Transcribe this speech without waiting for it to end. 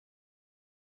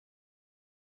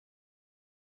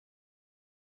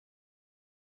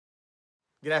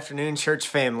Good afternoon, church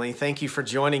family. Thank you for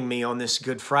joining me on this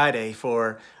Good Friday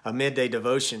for a midday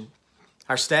devotion.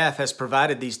 Our staff has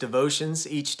provided these devotions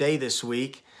each day this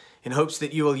week in hopes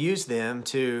that you will use them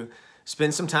to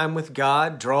spend some time with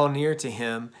God, draw near to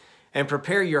Him, and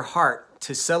prepare your heart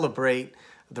to celebrate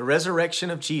the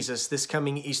resurrection of Jesus this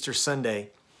coming Easter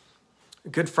Sunday.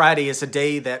 Good Friday is a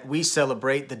day that we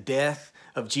celebrate the death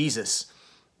of Jesus.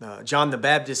 John the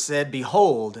Baptist said,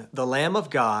 "Behold, the Lamb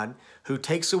of God who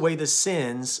takes away the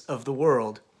sins of the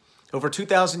world." Over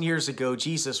 2,000 years ago,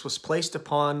 Jesus was placed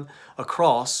upon a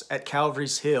cross at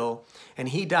Calvary's Hill, and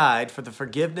He died for the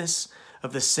forgiveness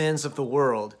of the sins of the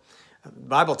world. The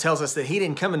Bible tells us that He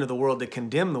didn't come into the world to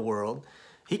condemn the world.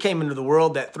 He came into the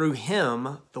world that through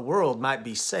Him, the world might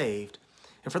be saved.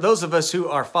 And for those of us who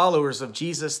are followers of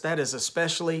Jesus, that is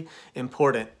especially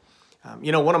important.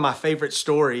 One of my favorite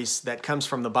stories that comes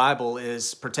from the Bible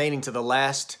is pertaining to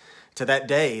that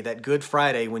day, that Good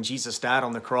Friday when Jesus died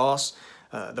on the cross.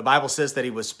 The Bible says that He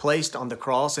was placed on the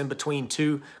cross in between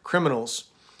two criminals.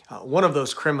 One of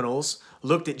those criminals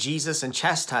looked at Jesus and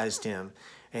chastised Him.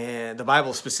 And the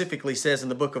Bible specifically says in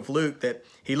the book of Luke that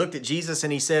he looked at Jesus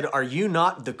and he said, "Are you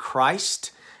not the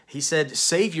Christ?" He said,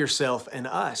 "Save yourself and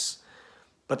us."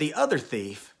 But the other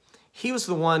thief, he was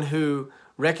the one who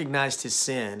recognized his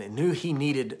sin and knew he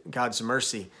needed God's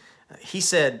mercy. He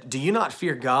said, "Do you not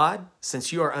fear God,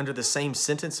 since you are under the same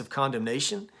sentence of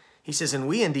condemnation?" He says, "And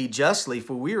we indeed justly,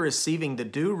 for we are receiving the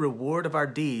due reward of our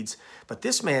deeds, but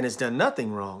this man has done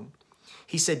nothing wrong."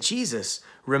 He said, "Jesus,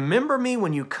 remember me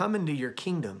when you come into your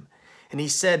kingdom." And he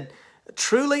said,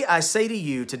 "Truly I say to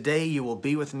you, today you will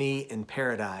be with me in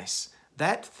paradise."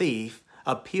 That thief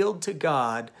appealed to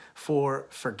God for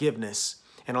forgiveness.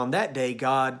 And on that day,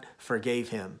 God forgave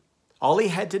him. All he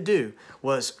had to do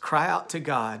was cry out to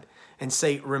God and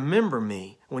say, "Remember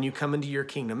me when you come into your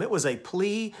kingdom." It was a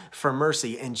plea for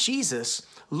mercy. And Jesus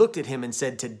looked at him and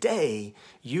said, "Today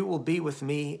you will be with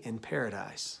me in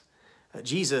paradise."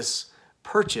 Jesus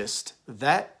purchased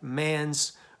that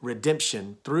man's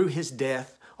redemption through His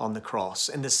death on the cross.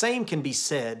 And the same can be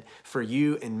said for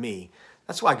you and me.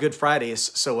 That's why Good Friday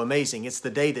is so amazing. It's the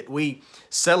day that we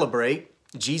celebrate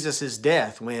Jesus'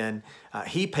 death when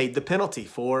He paid the penalty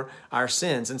for our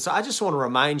sins. And so I just want to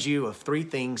remind you of three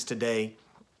things today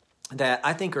that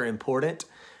I think are important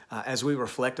as we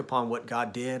reflect upon what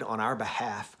God did on our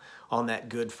behalf on that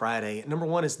Good Friday. Number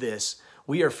one is this: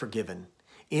 we are forgiven.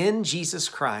 In Jesus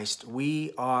Christ,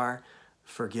 we are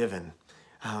forgiven.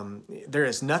 There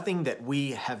is nothing that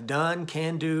we have done,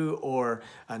 can do, or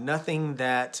nothing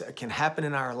that can happen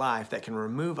in our life that can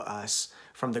remove us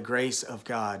from the grace of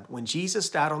God. When Jesus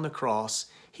died on the cross,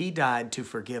 He died to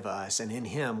forgive us, and in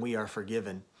Him we are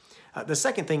forgiven. The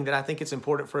second thing that I think it's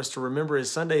important for us to remember is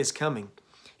Sunday is coming.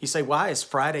 You say, why is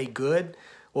Friday good?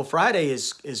 Well, Friday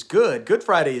is good. Good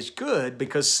Friday is good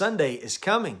because Sunday is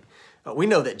coming. We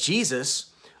know that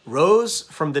Jesus rose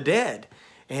from the dead.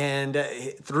 And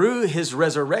through His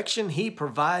resurrection, He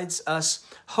provides us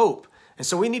hope. And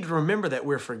so we need to remember that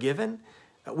we're forgiven.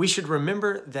 We should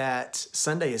remember that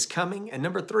Sunday is coming. And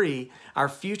number three, our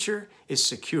future is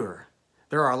secure.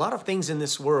 There are a lot of things in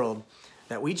this world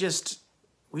that we just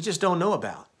don't know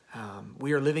about.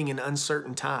 We are living in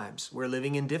uncertain times. We're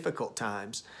living in difficult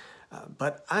times.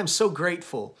 But I'm so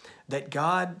grateful that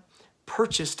God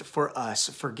purchased for us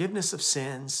forgiveness of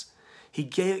sins. He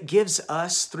gives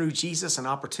us, through Jesus, an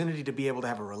opportunity to be able to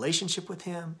have a relationship with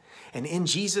Him. And in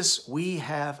Jesus, we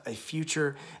have a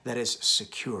future that is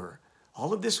secure.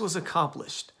 All of this was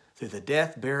accomplished through the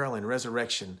death, burial, and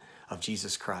resurrection of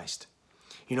Jesus Christ.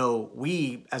 You know,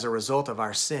 we, as a result of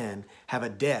our sin, have a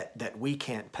debt that we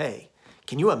can't pay.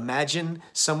 Can you imagine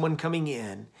someone coming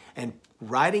in and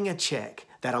writing a check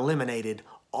that eliminated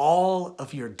all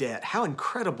of your debt? How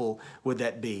incredible would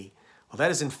that be? Well,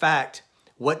 that is in fact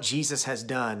what Jesus has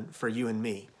done for you and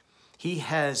me. He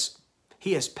has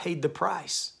paid the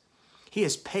price. He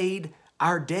has paid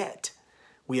our debt.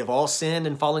 We have all sinned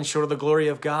and fallen short of the glory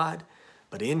of God,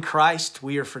 but in Christ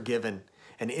we are forgiven.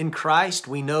 And in Christ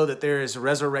we know that there is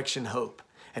resurrection hope.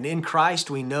 And in Christ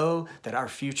we know that our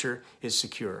future is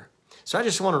secure. So I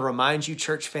just want to remind you,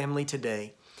 church family,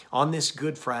 today, on this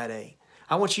Good Friday,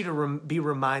 I want you to be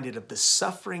reminded of the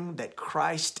suffering that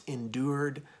Christ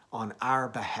endured on our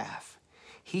behalf.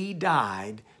 He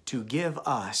died to give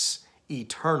us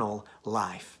eternal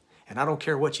life. And I don't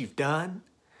care what you've done.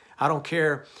 I don't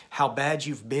care how bad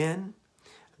you've been.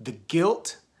 The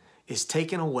guilt is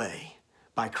taken away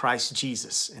by Christ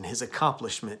Jesus and His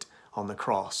accomplishment on the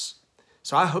cross.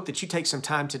 So I hope that you take some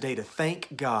time today to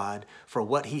thank God for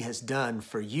what He has done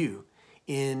for you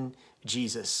in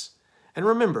Jesus. And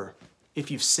remember,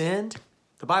 if you've sinned,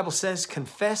 The Bible says,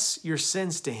 confess your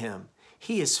sins to him.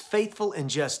 He is faithful and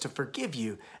just to forgive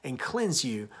you and cleanse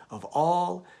you of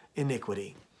all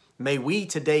iniquity. May we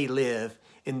today live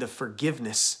in the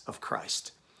forgiveness of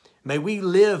Christ. May we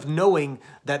live knowing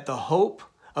that the hope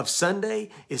of Sunday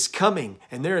is coming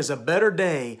and there is a better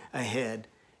day ahead.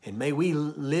 And may we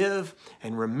live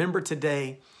and remember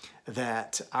today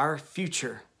that our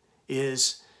future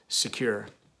is secure.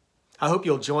 I hope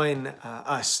you'll join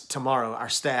us tomorrow, our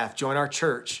staff, join our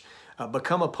church,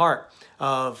 become a part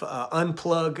of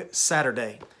Unplug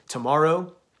Saturday.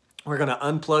 Tomorrow, we're going to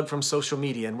unplug from social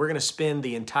media and we're going to spend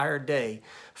the entire day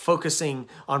focusing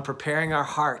on preparing our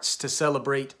hearts to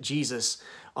celebrate Jesus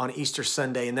on Easter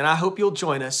Sunday. And then I hope you'll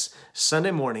join us Sunday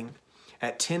morning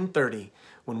at 10:30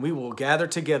 when we will gather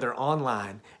together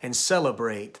online and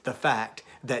celebrate the fact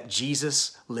that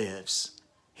Jesus lives.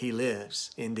 He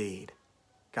lives indeed.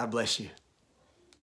 God bless you.